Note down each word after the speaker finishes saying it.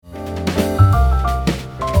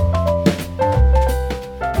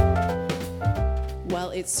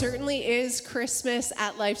It certainly is Christmas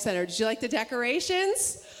at Life Center. Did you like the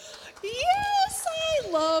decorations? Yes,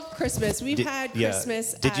 I love Christmas. We've had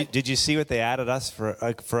Christmas. Did you see what they added us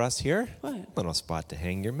for us here? What? Little spot to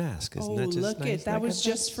hang your mask. Isn't that just look nice? it. That was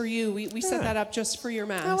just for you. We set that up just for your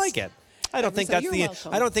mask. I like it. I don't think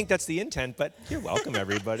that's the intent, but you're welcome,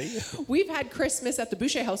 everybody. We've had Christmas at the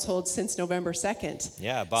Boucher household since November 2nd.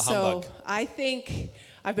 Yeah, bah humbug. So I think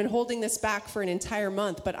I've been holding this back for an entire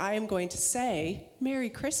month, but I am going to say Merry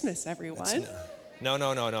Christmas, everyone. No.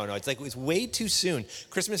 It's way too soon.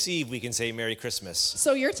 Christmas Eve, we can say Merry Christmas.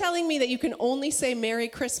 So you're telling me that you can only say Merry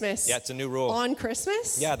Christmas? Yeah, it's a new rule. On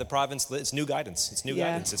Christmas? Yeah, the province, it's new guidance. It's new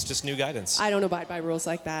guidance. It's just new guidance. I don't abide by rules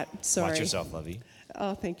like that. Sorry. Watch yourself, Lovey.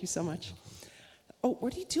 Oh, thank you so much. Oh,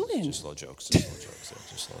 what are you doing? Just slow jokes.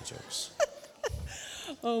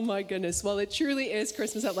 Oh my goodness. Well, it truly is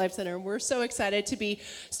Christmas at Life Center, and we're so excited to be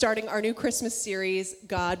starting our new Christmas series,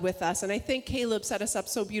 God with Us. And I think Caleb set us up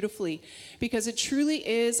so beautifully because it truly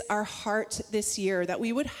is our heart this year that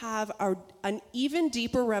we would have an even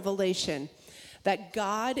deeper revelation that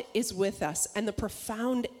God is with us and the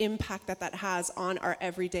profound impact that has on our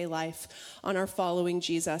everyday life, on our following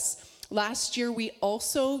Jesus. Last year, we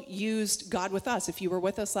also used God with Us. If you were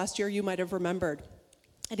with us last year, you might have remembered.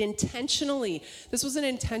 And this was an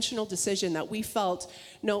intentional decision that we felt,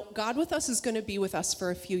 no, God with Us is going to be with us for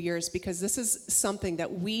a few years because this is something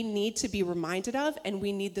that we need to be reminded of, and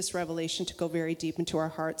we need this revelation to go very deep into our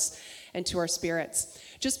hearts and to our spirits.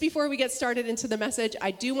 Just before we get started into the message,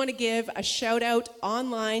 I do want to give a shout out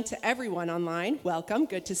online to everyone online. Welcome,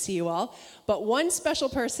 good to see you all. But one special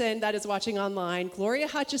person that is watching online, Gloria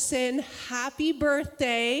Hutchison, happy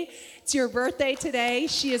birthday. It's your birthday today.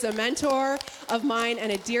 She is a mentor of mine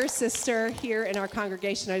and a dear sister here in our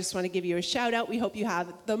congregation. I just want to give you a shout out. We hope you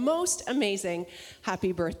have the most amazing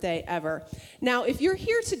happy birthday ever. Now, if you're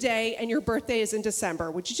here today and your birthday is in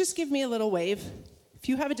December, would you just give me a little wave? If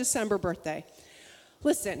you have a December birthday.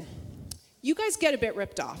 Listen, you guys get a bit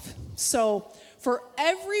ripped off. So for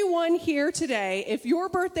everyone here today, if your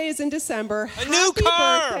birthday is in December, happy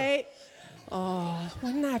birthday. Oh,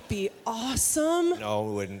 wouldn't that be awesome? No,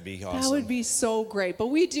 it wouldn't be awesome. That would be so great. But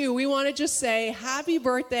we want to just say happy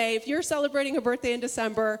birthday. If you're celebrating a birthday in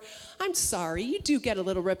December, I'm sorry, you do get a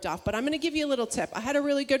little ripped off, but I'm going to give you a little tip. I had a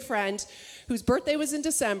really good friend whose birthday was in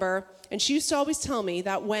December, and she used to always tell me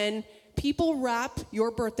that when people wrap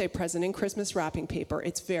your birthday present in Christmas wrapping paper,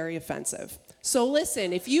 it's very offensive. So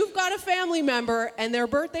listen, if you've got a family member and their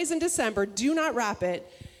birthday's in December, do not wrap it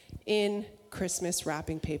in Christmas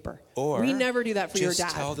wrapping paper. Or we never do that for your dad.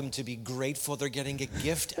 Just tell them to be grateful they're getting a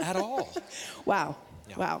gift at all. Wow.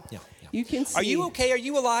 Yeah. Wow. Yeah. You can see. Are you okay? Are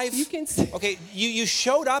you alive? You can see. Okay, you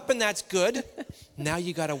showed up and that's good. Now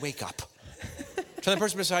you got to wake up. Tell the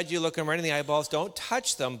person beside you, look them right in the eyeballs. Don't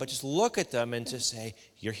touch them, but just look at them and just say,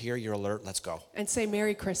 you're here, you're alert, let's go. And say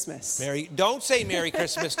Merry Christmas. Don't say Merry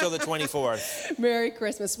Christmas till the 24th. Merry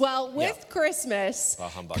Christmas. Well, with Christmas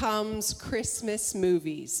humbug. comes Christmas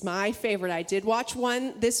movies. My favorite. I did watch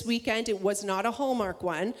one this weekend. It was not a Hallmark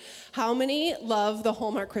one. How many love the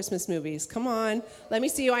Hallmark Christmas movies? Come on. Let me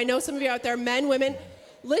see you. I know some of you out there, men, women.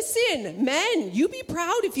 Listen, men, you be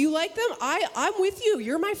proud if you like them. I'm with you.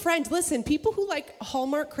 You're my friend. Listen, people who like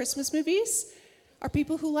Hallmark Christmas movies are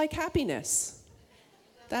people who like happiness.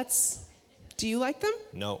 Do you like them?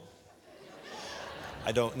 No.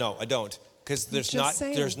 I don't. Because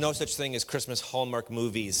there's no such thing as Christmas Hallmark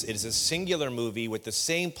movies. It is a singular movie with the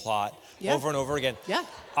same plot over and over again. Yeah.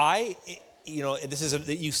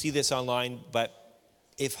 You see this online, but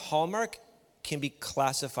if Hallmark can be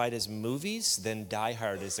classified as movies, then Die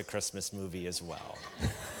Hard is a Christmas movie as well.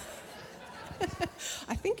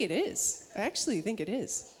 I think it is. I actually think it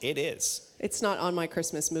is. It is. It's not on my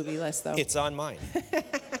Christmas movie list, though. It's on mine.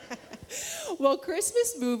 Well,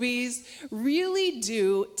 Christmas movies really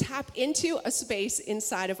do tap into a space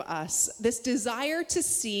inside of us, this desire to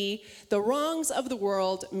see the wrongs of the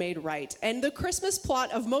world made right. And the Christmas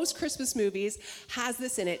plot of most Christmas movies has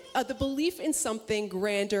this in it, the belief in something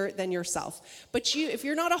grander than yourself. But if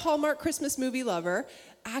you're not a Hallmark Christmas movie lover,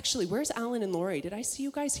 actually, where's Alan and Lori? Did I see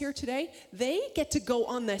you guys here today? They get to go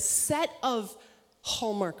on the set of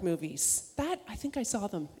Hallmark movies. I think I saw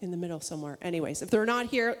them in the middle somewhere. Anyways, if they're not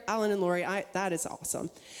here, Alan and Lori, that is awesome.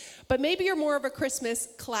 But maybe you're more of a Christmas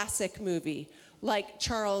classic movie, like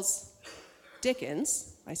Charles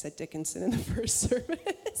Dickens. I said Dickinson in the first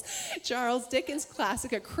service. Charles Dickens'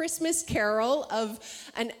 classic, A Christmas Carol, of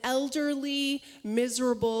an elderly,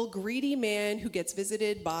 miserable, greedy man who gets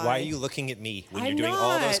visited by... Why are you looking at me when you're doing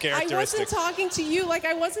all those characteristics? I wasn't talking to you like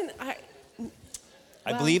I wasn't...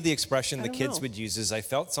 I believe the expression the kids would use is, I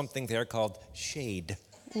felt something there called shade.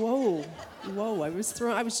 Whoa, I was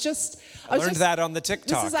thrown. I Learned that on the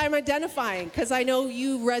TikTok. This is I'm identifying because I know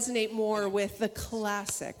you resonate more with the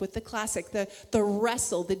classic, the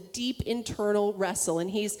wrestle, the deep internal wrestle. And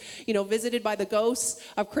he's, visited by the ghosts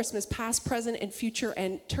of Christmas past, present, and future,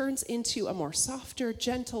 and turns into a more softer,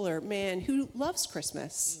 gentler man who loves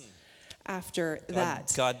Christmas after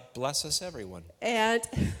that. God bless us, everyone. And,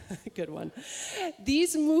 good one.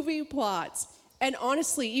 These movie plots, and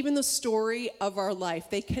honestly, even the story of our life,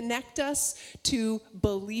 they connect us to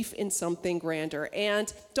belief in something grander.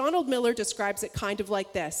 And Donald Miller describes it kind of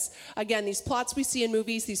like this. Again, these plots we see in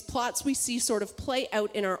movies, these plots we see sort of play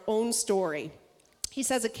out in our own story. He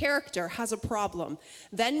says a character has a problem,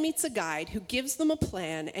 then meets a guide who gives them a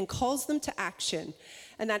plan and calls them to action.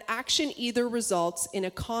 And that action either results in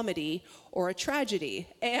a comedy or a tragedy.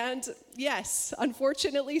 And yes,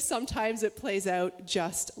 unfortunately, sometimes it plays out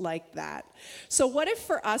just like that. So what if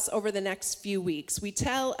for us over the next few weeks, we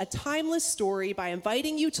tell a timeless story by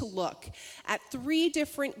inviting you to look at 3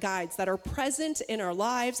 different guides that are present in our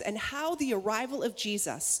lives and how the arrival of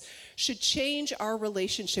Jesus should change our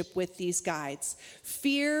relationship with these guides.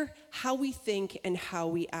 Fear, how we think, and how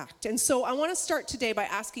we act. And so I want to start today by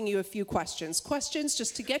asking you a few questions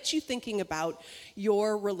just to get you thinking about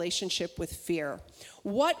your relationship with fear.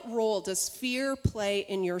 What role does fear play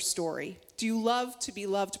in your story? Do you love to be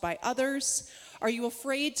loved by others? Are you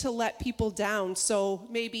afraid to let people down, so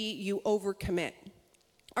maybe you overcommit?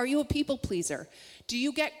 Are you a people pleaser? Do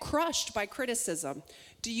you get crushed by criticism?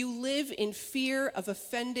 Do you live in fear of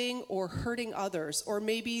offending or hurting others, or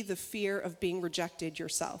maybe the fear of being rejected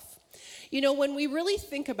yourself? When we really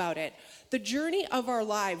think about it, the journey of our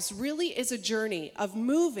lives really is a journey of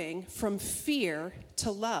moving from fear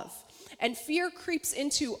to love. And fear creeps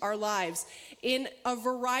into our lives in a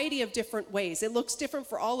variety of different ways. It looks different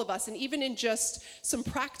for all of us, and even in just some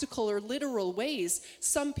practical or literal ways.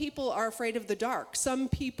 Some people are afraid of the dark. Some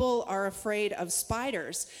people are afraid of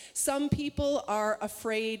spiders. Some people are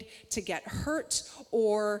afraid to get hurt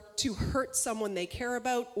or to hurt someone they care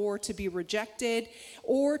about or to be rejected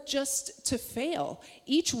or just to fail.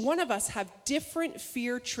 Each one of us have different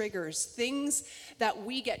fear triggers, things that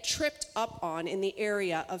we get tripped up on in the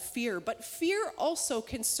area of fear. But fear also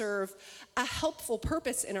can serve a helpful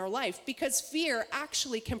purpose in our life because fear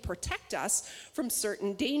actually can protect us from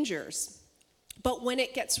certain dangers. But when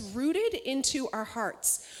it gets rooted into our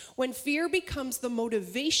hearts, when fear becomes the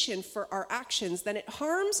motivation for our actions, then it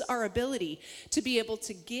harms our ability to be able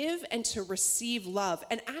to give and to receive love.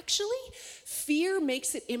 And actually, fear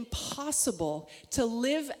makes it impossible to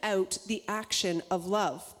live out the action of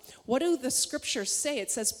love. What do the scriptures say? It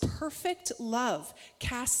says, perfect love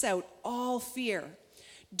casts out all fear.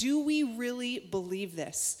 Do we really believe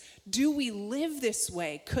this? Do we live this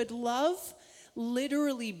way? Could love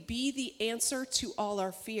literally be the answer to all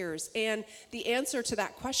our fears? And the answer to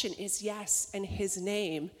that question is yes, and his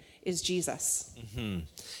name is Jesus. And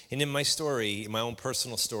in my story, my own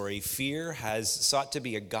personal story, fear has sought to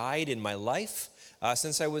be a guide in my life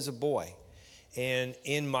since I was a boy. And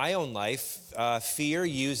in my own life, fear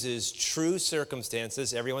uses true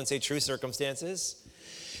circumstances. Everyone say true circumstances.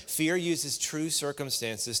 Fear uses true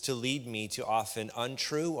circumstances to lead me to often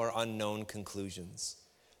untrue or unknown conclusions.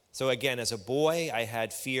 So again, as a boy, I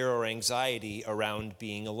had fear or anxiety around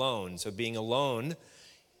being alone. So being alone,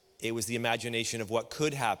 it was the imagination of what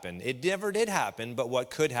could happen. It never did happen, but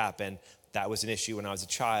what could happen, that was an issue when I was a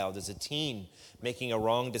child, as a teen, making a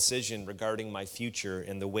wrong decision regarding my future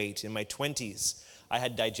and the weight. In my 20s, I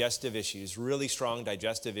had digestive issues, really strong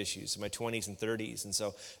digestive issues in my 20s and 30s. And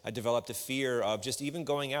so I developed a fear of just even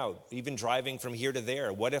going out, even driving from here to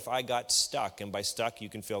there. What if I got stuck? And by stuck, you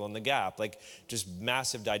can fill in the gap. Like just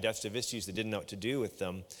massive digestive issues that didn't know what to do with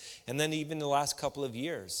them. And then even the last couple of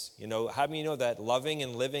years, how do you know that loving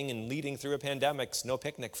and living and leading through a pandemic's no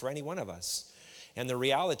picnic for any one of us? And the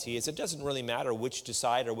reality is it doesn't really matter which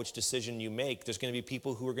decision you make. There's going to be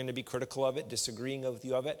people who are going to be critical of it, disagreeing with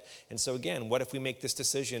you of it. And so again, what if we make this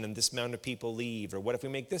decision and this amount of people leave? Or what if we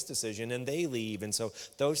make this decision and they leave? And so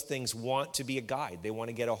those things want to be a guide. They want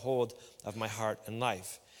to get a hold of my heart and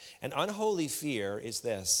life. And unholy fear is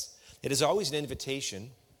this. It is always an invitation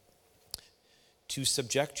to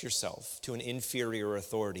subject yourself to an inferior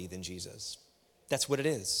authority than Jesus. That's what it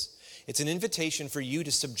is. It's an invitation for you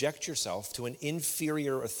to subject yourself to an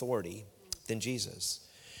inferior authority than Jesus.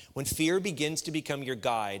 When fear begins to become your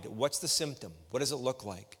guide, what's the symptom? What does it look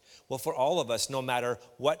like? Well, for all of us, no matter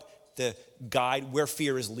what the guide, where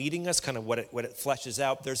fear is leading us, kind of what it fleshes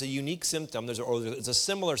out, there's a unique symptom, there's a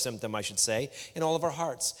similar symptom, I should say, in all of our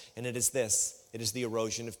hearts. And it is this. It is the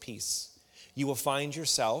erosion of peace. You will find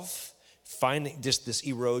yourself finding just this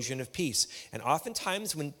erosion of peace. And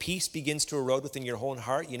oftentimes when peace begins to erode within your own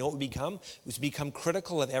heart, you know what we become? We become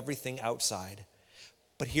critical of everything outside.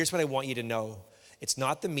 But here's what I want you to know. It's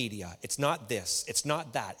not the media. It's not this. It's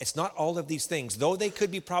not that. It's not all of these things, though they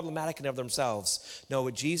could be problematic in of themselves. No,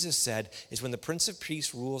 what Jesus said is when the Prince of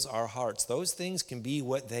Peace rules our hearts, those things can be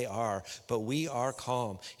what they are, but we are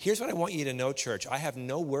calm. Here's what I want you to know, church. I have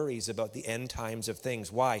no worries about the end times of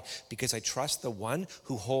things. Why? Because I trust the one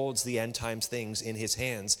who holds the end times things in his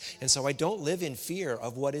hands. And so I don't live in fear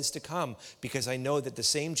of what is to come, because I know that the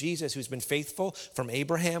same Jesus who's been faithful from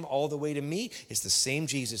Abraham all the way to me is the same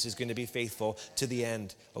Jesus who's going to be faithful to the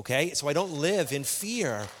end, okay? So I don't live in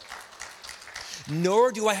fear.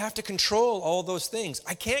 Nor do I have to control all those things.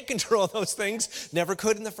 I can't control those things, never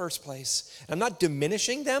could in the first place. I'm not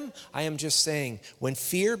diminishing them. I am just saying when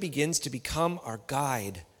fear begins to become our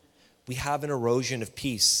guide, we have an erosion of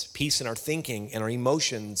peace in our thinking and our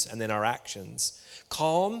emotions and then our actions.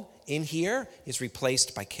 Calm in here is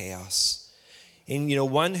replaced by chaos. And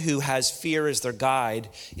one who has fear as their guide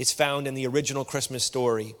is found in the original Christmas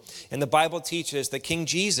story. And the Bible teaches that King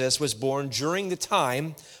Jesus was born during the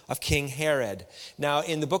time of King Herod. Now,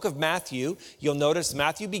 in the book of Matthew, you'll notice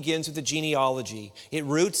Matthew begins with the genealogy. It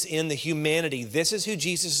roots in the humanity. This is who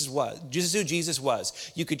Jesus was. This is who Jesus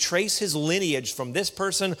was. You could trace his lineage from this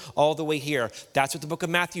person all the way here. That's what the book of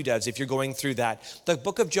Matthew does if you're going through that. The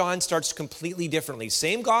book of John starts completely differently.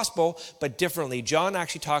 Same gospel, but differently. John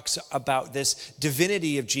actually talks about this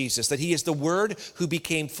divinity of Jesus, that he is the Word who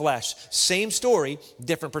became flesh. Same story,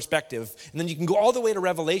 different perspective. And then you can go all the way to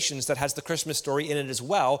Revelations that has the Christmas story in it as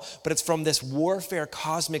well, but it's from this warfare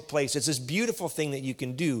cosmic place. It's this beautiful thing that you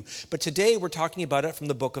can do. But today we're talking about it from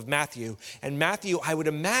the book of Matthew. And Matthew, I would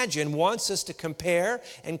imagine, wants us to compare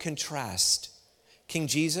and contrast King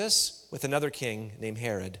Jesus with another king named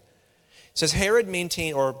Herod. It says Herod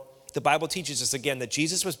maintained, or the Bible teaches us again that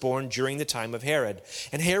Jesus was born during the time of Herod.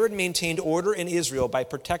 And Herod maintained order in Israel by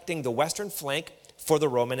protecting the western flank for the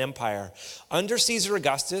Roman Empire. Under Caesar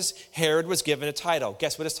Augustus, Herod was given a title.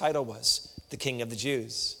 Guess what his title was? The King of the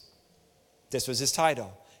Jews. This was his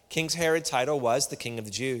title. King Herod's title was the King of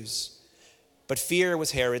the Jews. But fear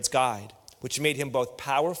was Herod's guide, which made him both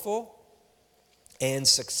powerful and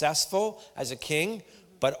successful as a king,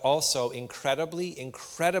 but also incredibly,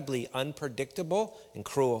 incredibly unpredictable and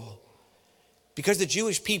cruel. Because the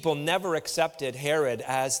Jewish people never accepted Herod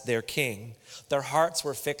as their king, their hearts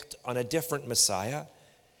were fixed on a different Messiah.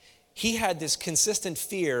 He had this consistent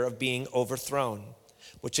fear of being overthrown,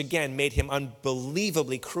 which again made him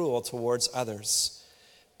unbelievably cruel towards others.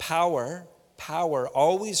 Power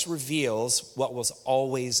always reveals what was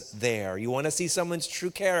always there. You want to see someone's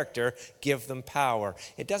true character, give them power.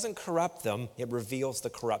 It doesn't corrupt them, it reveals the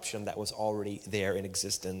corruption that was already there in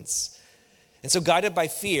existence. And so guided by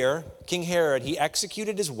fear, King Herod, he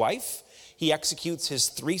executed his wife, he executes his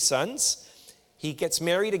 3 sons, he gets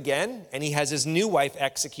married again, and he has his new wife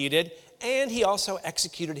executed, and he also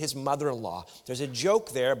executed his mother-in-law. There's a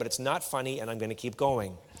joke there, but it's not funny, and I'm going to keep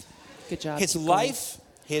going. Good job. His life...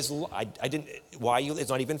 It's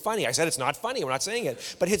not even funny. I said it's not funny. We're not saying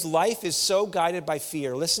it. But his life is so guided by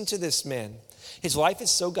fear. Listen to this man. His life is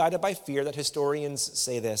so guided by fear that historians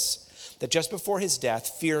say this, that just before his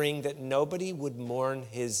death, fearing that nobody would mourn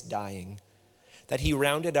his dying, that he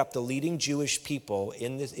rounded up the leading Jewish people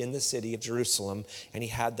in the city of Jerusalem, and he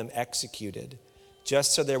had them executed,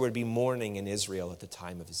 just so there would be mourning in Israel at the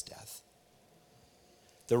time of his death.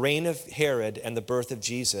 The reign of Herod and the birth of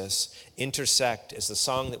Jesus intersect as the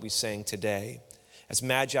song that we sang today, as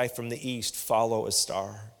Magi from the east follow a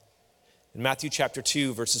star. In Matthew chapter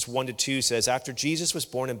 2, verses 1-2 says, after Jesus was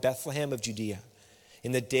born in Bethlehem of Judea,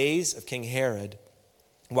 in the days of King Herod,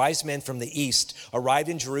 wise men from the east arrived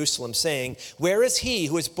in Jerusalem saying, where is he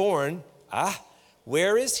who is born?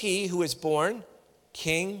 Where is he who is born?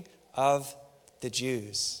 King of the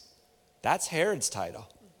Jews. That's Herod's title.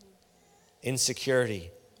 Insecurity.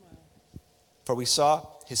 For we saw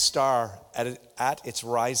his star at its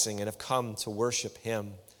rising and have come to worship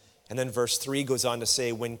him. And then verse 3 goes on to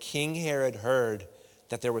say, when King Herod heard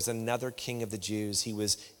that there was another king of the Jews, he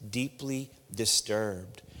was deeply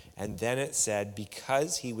disturbed. And then it said,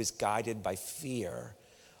 because he was guided by fear,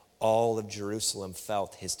 all of Jerusalem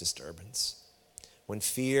felt his disturbance. When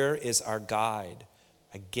fear is our guide,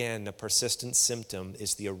 again, a persistent symptom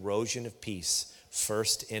is the erosion of peace,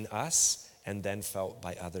 first in us and then felt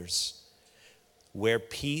by others. Where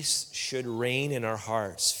peace should reign in our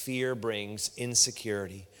hearts, fear brings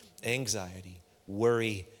insecurity, anxiety,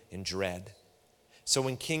 worry, and dread. So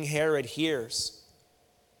when King Herod hears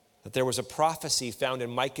that there was a prophecy found in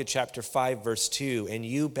Micah chapter 5, verse 2, and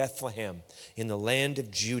you, Bethlehem, in the land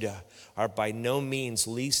of Judah, are by no means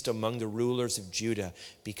least among the rulers of Judah,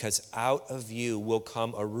 because out of you will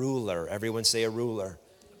come a ruler. Everyone say a ruler.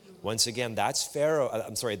 Once again, that's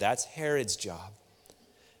that's Herod's job.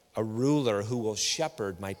 A ruler who will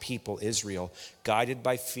shepherd my people Israel, guided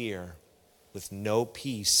by fear, with no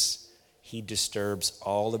peace. He disturbs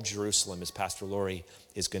all of Jerusalem, as Pastor Lori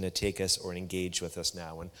is going to take us or engage with us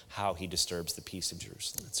now, and how he disturbs the peace of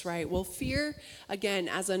Jerusalem. That's right. Well, fear, again,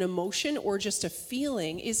 as an emotion or just a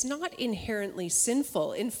feeling, is not inherently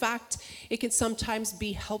sinful. In fact, it can sometimes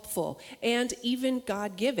be helpful and even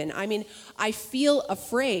God-given. I mean, I feel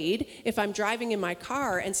afraid if I'm driving in my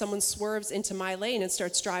car and someone swerves into my lane and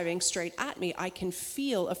starts driving straight at me. I can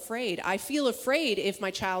feel afraid. I feel afraid if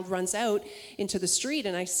my child runs out into the street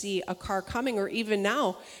and I see a car coming, or even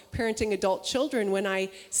now, parenting adult children, when I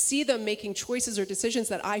see them making choices or decisions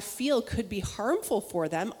that I feel could be harmful for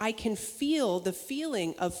them, I can feel the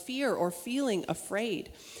feeling of fear or feeling afraid.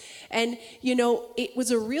 And, it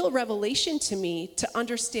was a real revelation to me to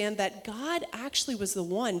understand that God actually was the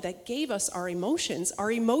one that gave us our emotions. Our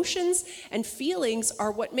emotions and feelings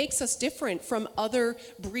are what makes us different from other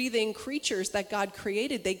breathing creatures that God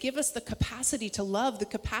created. They give us the capacity to love, the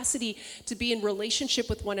capacity to be in relationship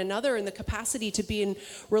with one another, and the capacity to be in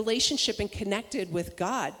relationship and connected with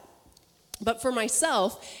God. But for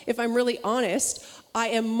myself, if I'm really honest, I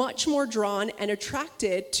am much more drawn and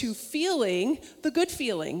attracted to feeling the good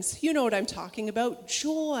feelings. You know what I'm talking about.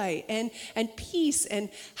 Joy and peace and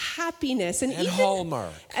happiness. And even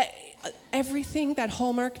Hallmark. Everything that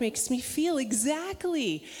Hallmark makes me feel,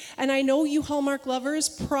 exactly. And I know you Hallmark lovers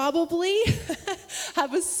probably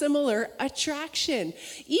have a similar attraction.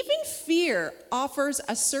 Even fear offers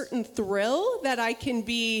a certain thrill that I can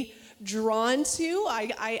be drawn to.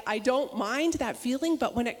 I don't mind that feeling,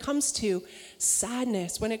 but when it comes to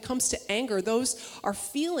sadness, when it comes to anger, those are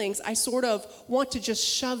feelings I sort of want to just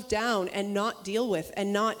shove down and not deal with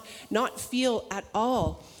and not feel at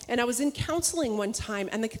all. And I was in counseling one time,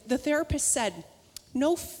 and the therapist said,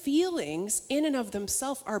 no feelings in and of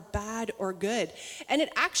themselves are bad or good. And it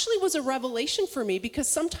actually was a revelation for me, because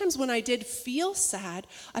sometimes when I did feel sad,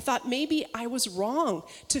 I thought maybe I was wrong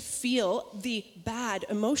to feel the bad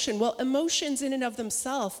emotion. Well, emotions in and of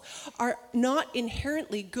themselves are not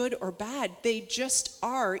inherently good or bad. They just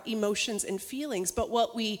are emotions and feelings. But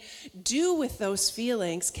what we do with those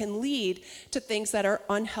feelings can lead to things that are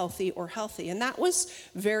unhealthy or healthy. And that was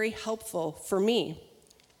very helpful for me.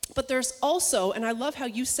 But there's also, and I love how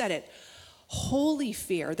you said it, holy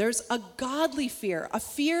fear. There's a godly fear, a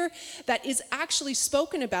fear that is actually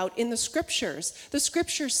spoken about in the scriptures. The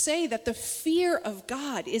scriptures say that the fear of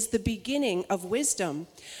God is the beginning of wisdom.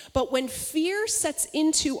 But when fear sets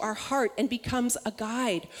into our heart and becomes a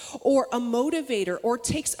guide or a motivator or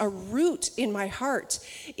takes a root in my heart,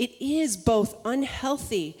 it is both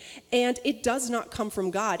unhealthy and it does not come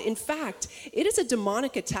from God. In fact, it is a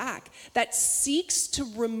demonic attack that seeks to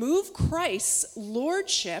remove Christ's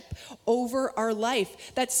lordship over our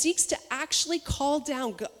life, that seeks to actually call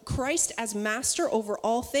down Christ as master over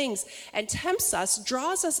all things, and tempts us,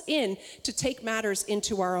 draws us in to take matters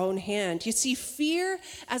into our own hand. You see, fear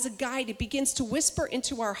as a guide, it begins to whisper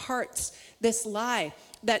into our hearts this lie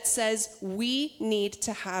that says we need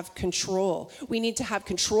to have control. We need to have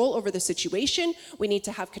control over the situation. We need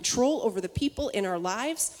to have control over the people in our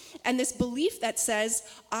lives. And this belief that says,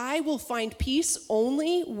 I will find peace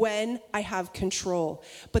only when I have control.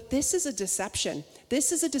 But this is a deception.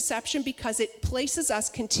 This is a deception because it places us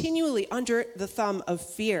continually under the thumb of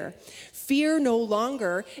fear. Fear no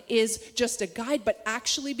longer is just a guide, but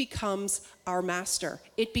actually becomes our master.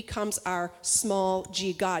 It becomes our small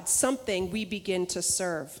g God, something we begin to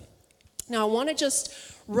serve. Now, I want to just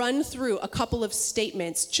run through a couple of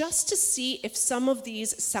statements just to see if some of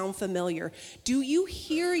these sound familiar. Do you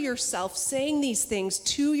hear yourself saying these things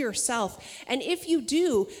to yourself? And if you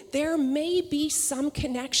do, there may be some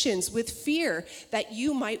connections with fear that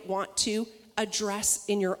you might want to address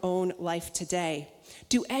in your own life today.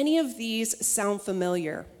 Do any of these sound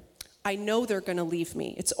familiar? I know they're going to leave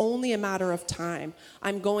me. It's only a matter of time.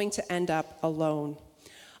 I'm going to end up alone.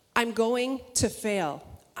 I'm going to fail.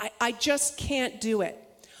 I just can't do it.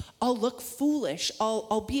 I'll look foolish.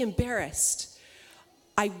 I'll be embarrassed.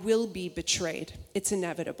 I will be betrayed. It's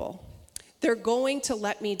inevitable. They're going to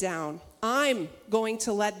let me down. I'm going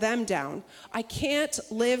to let them down. I can't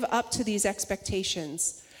live up to these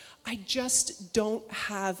expectations. I just don't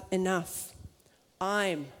have enough.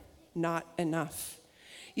 I'm not enough.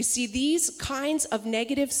 You see, these kinds of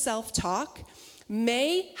negative self-talk,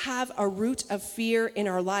 may have a root of fear in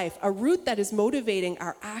our life, a root that is motivating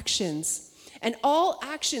our actions. And all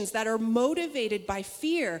actions that are motivated by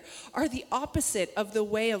fear are the opposite of the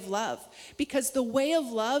way of love, because the way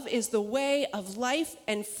of love is the way of life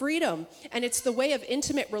and freedom, and it's the way of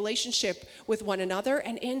intimate relationship with one another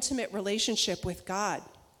and intimate relationship with God.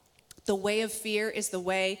 The way of fear is the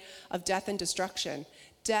way of death and destruction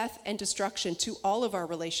to all of our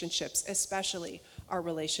relationships, especially our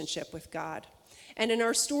relationship with God. And in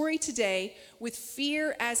our story today, with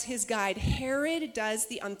fear as his guide, Herod does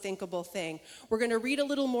the unthinkable thing. We're going to read a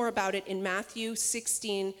little more about it in Matthew 2,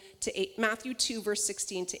 verse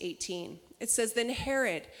 16 to 18. It says, "Then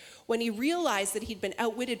Herod, when he realized that he'd been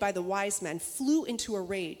outwitted by the wise men, flew into a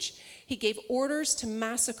rage. He gave orders to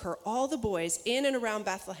massacre all the boys in and around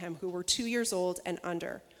Bethlehem who were 2 years old and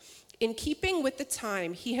under, in keeping with the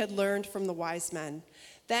time he had learned from the wise men.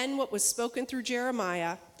 Then what was spoken through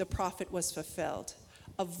Jeremiah, the prophet, was fulfilled.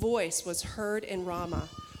 A voice was heard in Ramah,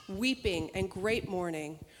 weeping and great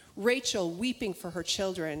mourning, Rachel weeping for her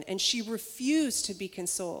children, and she refused to be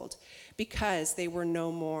consoled because they were no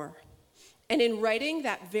more." And in writing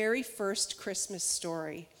that very first Christmas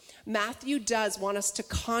story, Matthew does want us to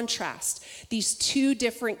contrast these two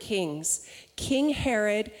different kings, King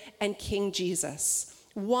Herod and King Jesus.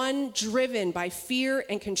 One driven by fear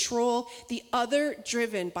and control, the other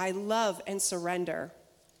driven by love and surrender.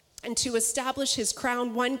 And to establish his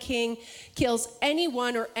crown, one king kills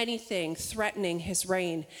anyone or anything threatening his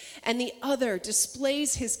reign, and the other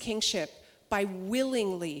displays his kingship by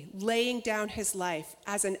willingly laying down his life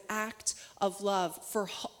as an act of love for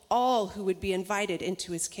all who would be invited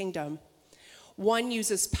into his kingdom. One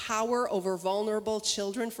uses power over vulnerable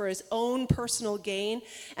children for his own personal gain,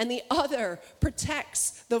 and the other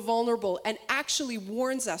protects the vulnerable and actually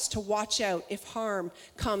warns us to watch out if harm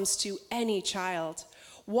comes to any child.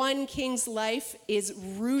 One king's life is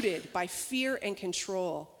rooted by fear and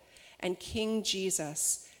control, and King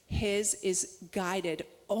Jesus, his is guided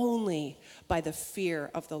only by the fear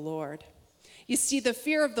of the Lord. You see, the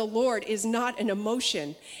fear of the Lord is not an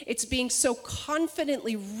emotion. It's being so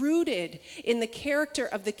confidently rooted in the character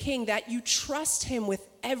of the King that you trust him with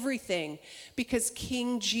everything, because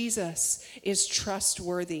King Jesus is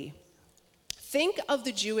trustworthy. Think of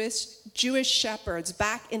the Jewish shepherds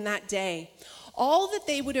back in that day. All that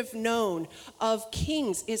they would have known of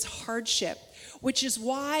kings is hardship, which is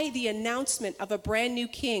why the announcement of a brand new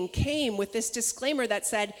king came with this disclaimer that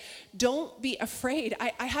said, "Don't be afraid.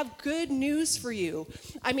 I have good news for you."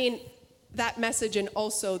 I mean, that message, and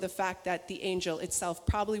also the fact that the angel itself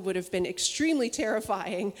probably would have been extremely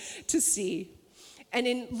terrifying to see. And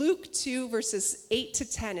in Luke 2, verses 8 to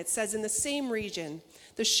 10, it says, "In the same region,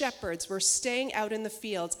 the shepherds were staying out in the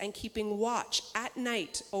fields and keeping watch at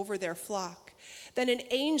night over their flock. Then an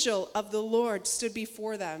angel of the Lord stood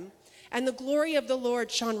before them, and the glory of the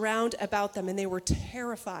Lord shone round about them, and they were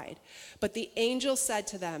terrified. But the angel said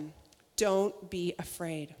to them, 'Don't be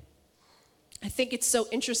afraid.'" I think it's so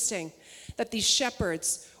interesting that these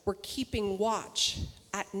shepherds were keeping watch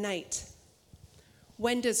at night.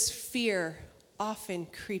 When does fear often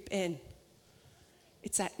creep in?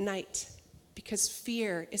 It's at night, because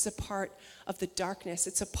fear is a part of the darkness.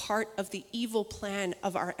 It's a part of the evil plan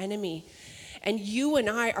of our enemy. And you and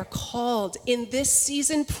I are called in this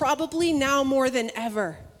season, probably now more than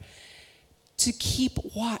ever, to keep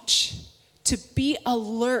watch, to be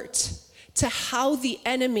alert to how the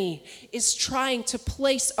enemy is trying to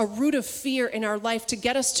place a root of fear in our life to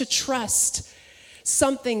get us to trust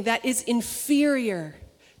something that is inferior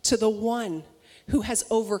to the one who has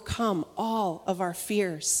overcome all of our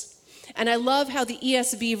fears. And I love how the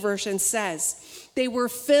ESV version says, "They were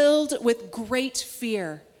filled with great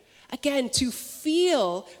fear." Again, to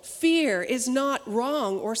feel fear is not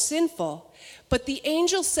wrong or sinful. But the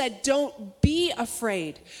angel said, "Don't be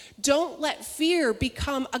afraid. Don't let fear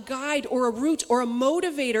become a guide or a root or a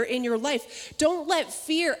motivator in your life. Don't let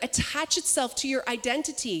fear attach itself to your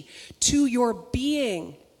identity, to your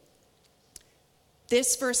being."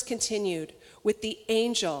 This verse continued with the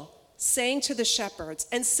angel saying to the shepherds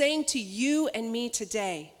and saying to you and me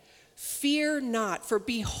today, "Fear not, for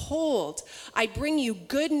behold, I bring you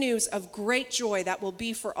good news of great joy that will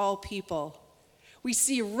be for all people." We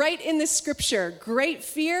see right in the scripture, great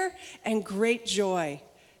fear and great joy.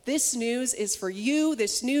 This news is for you.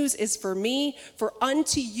 This news is for me. "For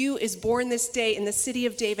unto you is born this day in the city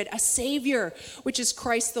of David a Savior, which is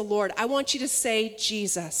Christ the Lord." I want you to say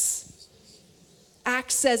Jesus.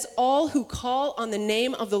 Acts says all who call on the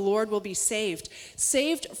name of the Lord will be saved.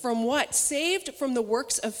 Saved from what? Saved from the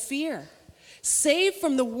works of fear. Saved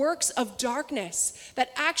from the works of darkness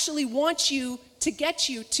that actually want you to get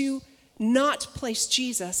you to not place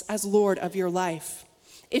Jesus as Lord of your life.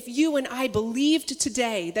 If you and I believed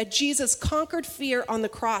today that Jesus conquered fear on the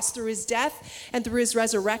cross through his death and through his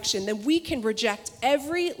resurrection, then we can reject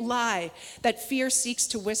every lie that fear seeks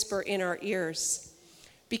to whisper in our ears.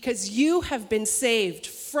 Because you have been saved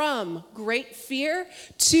from great fear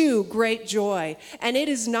to great joy. And it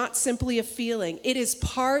is not simply a feeling. It is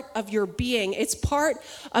part of your being. It's part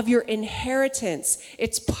of your inheritance.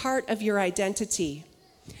 It's part of your identity.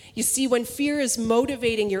 You see, when fear is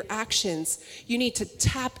motivating your actions, you need to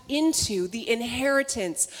tap into the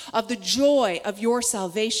inheritance of the joy of your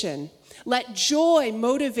salvation. Let joy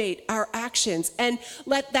motivate our actions, and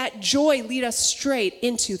let that joy lead us straight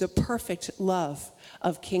into the perfect love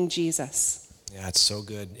of King Jesus. Yeah, it's so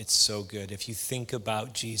good. It's so good. If you think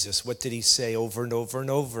about Jesus, what did he say over and over and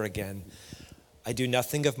over again? I do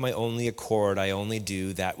nothing of my only accord. I only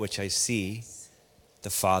do that which I see the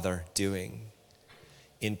Father doing.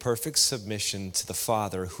 In perfect submission to the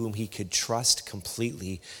Father, whom he could trust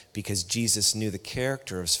completely because Jesus knew the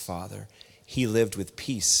character of his Father, he lived with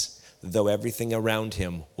peace, though everything around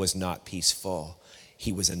him was not peaceful.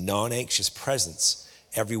 He was a non-anxious presence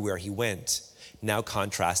everywhere he went. Now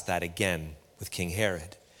contrast that again with King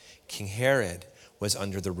Herod. King Herod was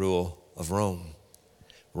under the rule of Rome.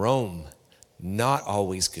 Rome, not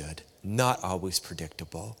always good, not always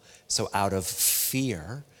predictable. So out of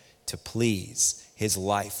fear to please, his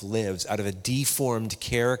life lives out of a deformed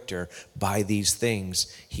character by these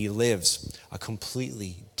things. He lives a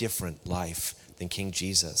completely different life than King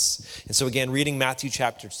Jesus. And so again, reading Matthew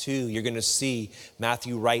chapter 2, you're going to see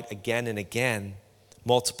Matthew write again and again,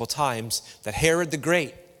 multiple times, that Herod the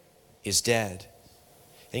Great is dead.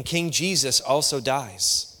 And King Jesus also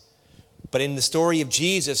dies. But in the story of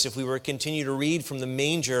Jesus, if we were to continue to read from the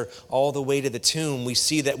manger all the way to the tomb, we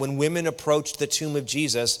see that when women approached the tomb of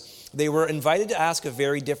Jesus, they were invited to ask a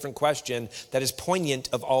very different question that is poignant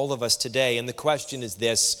of all of us today. And the question is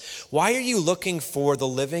this: why are you looking for the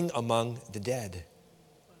living among the dead?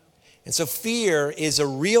 And so fear is a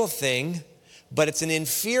real thing, but it's an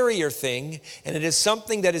inferior thing, and it is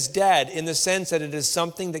something that is dead in the sense that it is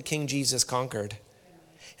something that King Jesus conquered.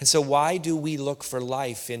 And so why do we look for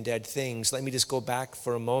life in dead things? Let me just go back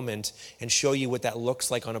for a moment and show you what that looks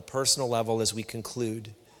like on a personal level as we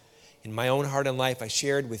conclude. In my own heart and life, I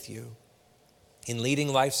shared with you in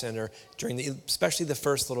leading Life Center during especially the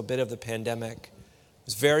first little bit of the pandemic. I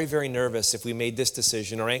was very, very nervous if we made this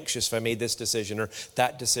decision, or anxious if I made this decision or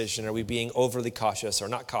that decision. Are we being overly cautious or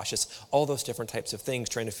not cautious? All those different types of things,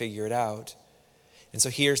 trying to figure it out. And so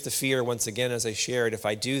here's the fear once again, as I shared: if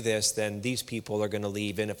I do this, then these people are going to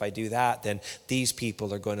leave. And if I do that, then these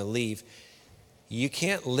people are going to leave. You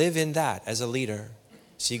can't live in that as a leader.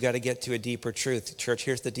 So you got to get to a deeper truth. Church,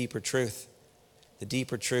 here's the deeper truth. The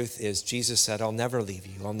deeper truth is Jesus said, I'll never leave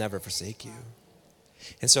you. I'll never forsake you.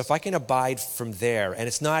 And so if I can abide from there, and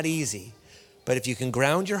it's not easy, but if you can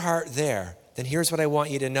ground your heart there, then here's what I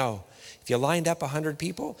want you to know. If you lined up 100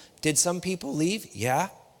 people, did some people leave? Yeah.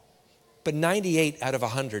 But 98 out of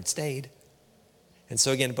 100 stayed. And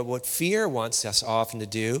so again, but what fear wants us often to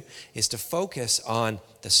do is to focus on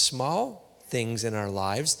the small things in our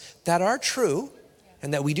lives that are true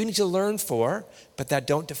and that we do need to learn for, but that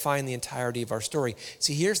don't define the entirety of our story.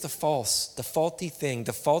 See, here's the faulty thing,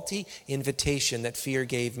 the faulty invitation that fear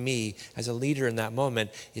gave me as a leader in that moment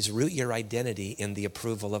is root your identity in the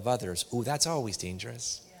approval of others. Ooh, that's always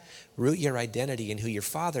dangerous. Root your identity in who your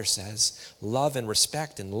Father says. Love and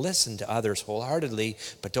respect and listen to others wholeheartedly,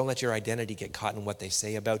 but don't let your identity get caught in what they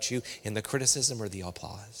say about you, in the criticism or the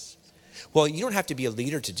applause. Well, you don't have to be a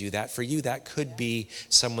leader to do that. For you, that could be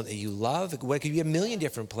someone that you love. It could be a million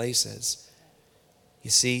different places.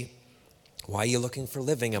 You see, why are you looking for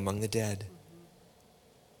living among the dead?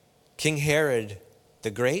 King Herod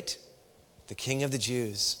the Great, the King of the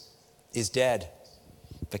Jews, is dead.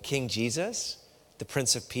 But King Jesus, the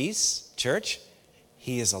Prince of Peace, church,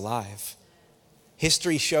 he is alive.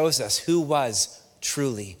 History shows us who was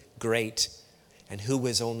truly great and who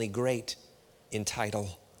was only great in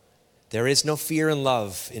title. There is no fear in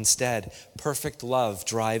love. Instead, perfect love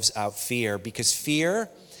drives out fear, because fear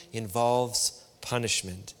involves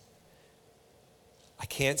punishment. I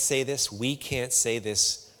can't say this, we can't say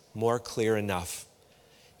this more clear enough,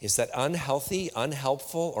 is that unhealthy,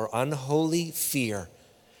 unhelpful, or unholy fear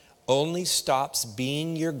only stops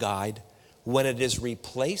being your guide when it is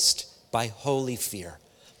replaced by holy fear.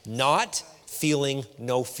 Not feeling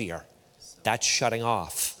no fear. That's shutting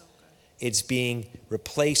off. It's being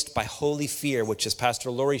replaced by holy fear, which, as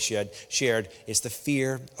Pastor Lori shared, is the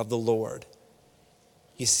fear of the Lord.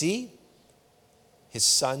 You see, his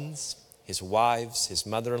sons, his wives, his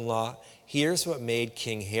mother-in-law, here's what made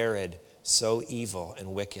King Herod so evil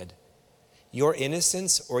and wicked. Your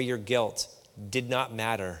innocence or your guilt did not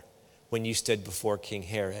matter when you stood before King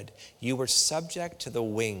Herod. You were subject to the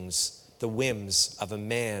whims of a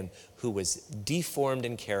man who was deformed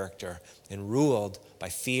in character and ruled by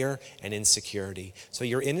fear and insecurity. So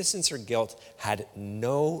your innocence or guilt had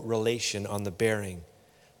no relation on the bearing.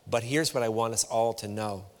 But here's what I want us all to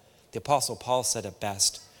know. The Apostle Paul said it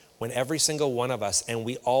best. When every single one of us, and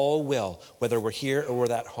we all will, whether we're here or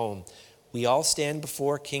we're at home, we all stand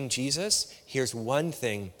before King Jesus, here's one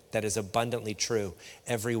thing that is abundantly true.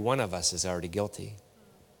 Every one of us is already guilty.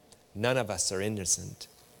 None of us are innocent.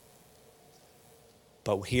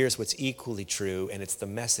 But here's what's equally true, and it's the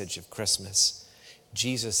message of Christmas.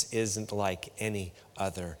 Jesus isn't like any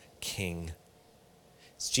other king.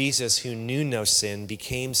 It's Jesus who knew no sin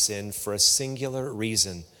became sin for a singular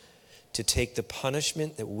reason, to take the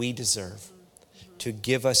punishment that we deserve, to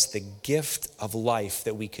give us the gift of life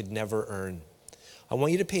that we could never earn. I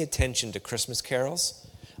want you to pay attention to Christmas carols.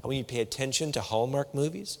 I want you to pay attention to Hallmark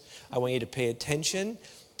movies. I want you to pay attention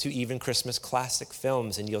to even Christmas classic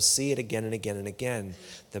films, and you'll see it again and again and again.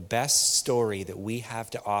 The best story that we have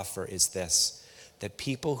to offer is this, that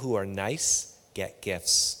people who are nice get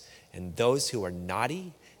gifts, and those who are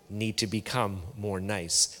naughty need to become more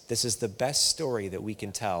nice. This is the best story that we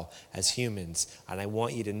can tell as humans. And I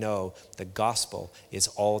want you to know the gospel is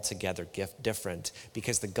altogether different,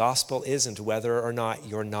 because the gospel isn't whether or not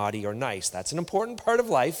you're naughty or nice. That's an important part of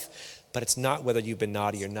life, but it's not whether you've been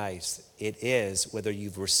naughty or nice. It is whether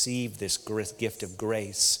you've received this gift of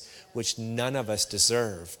grace, which none of us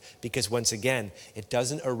deserve. Because once again, it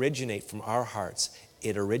doesn't originate from our hearts.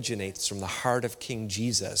 It originates from the heart of King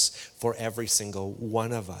Jesus for every single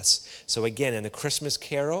one of us. So again, in a Christmas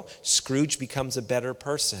carol, Scrooge becomes a better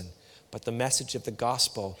person. But the message of the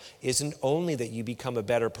gospel isn't only that you become a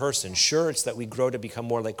better person. Sure, it's that we grow to become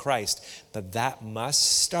more like Christ. But that must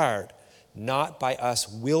start not by us,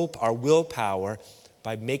 our willpower,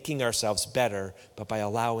 by making ourselves better, but by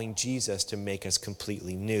allowing Jesus to make us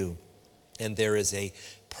completely new. And there is a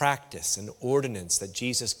practice, an ordinance that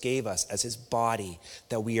Jesus gave us as his body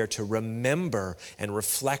that we are to remember and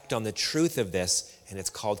reflect on the truth of this, and it's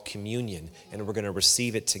called communion, and we're going to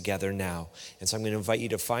receive it together now. And so I'm going to invite you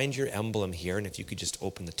to find your emblem here, and if you could just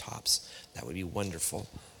open the tops, that would be wonderful.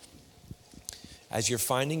 As you're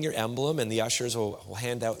finding your emblem, and the ushers will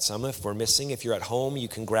hand out some if we're missing. If you're at home, you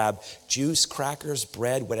can grab juice, crackers,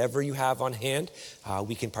 bread, whatever you have on hand.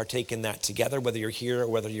 We can partake in that together, whether you're here or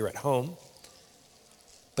whether you're at home.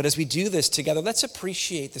 But as we do this together, let's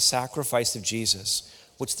appreciate the sacrifice of Jesus,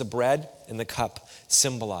 which the bread and the cup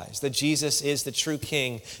symbolize. That Jesus is the true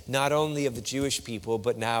king, not only of the Jewish people,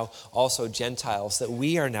 but now also Gentiles, that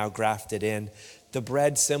we are now grafted in. The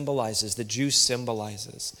bread symbolizes, the juice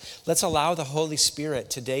symbolizes. Let's allow the Holy Spirit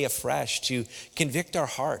today afresh to convict our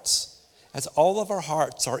hearts, as all of our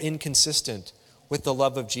hearts are inconsistent with the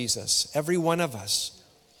love of Jesus, every one of us.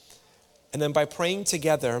 And then by praying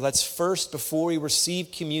together, let's first, before we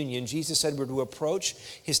receive communion, Jesus said we're to approach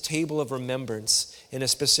his table of remembrance in a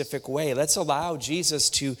specific way. Let's allow Jesus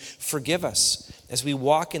to forgive us as we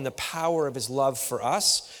walk in the power of his love for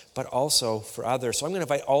us, but also for others. So I'm going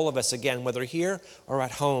to invite all of us again, whether here or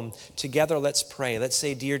at home, together let's pray. Let's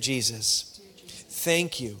say, Dear Jesus,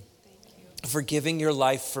 thank you for giving your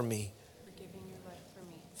life for me.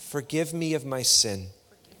 Forgive me of my sin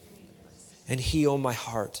and heal my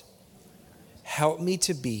heart. Help me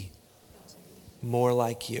to be more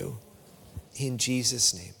like you. In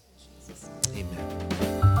Jesus' name, amen.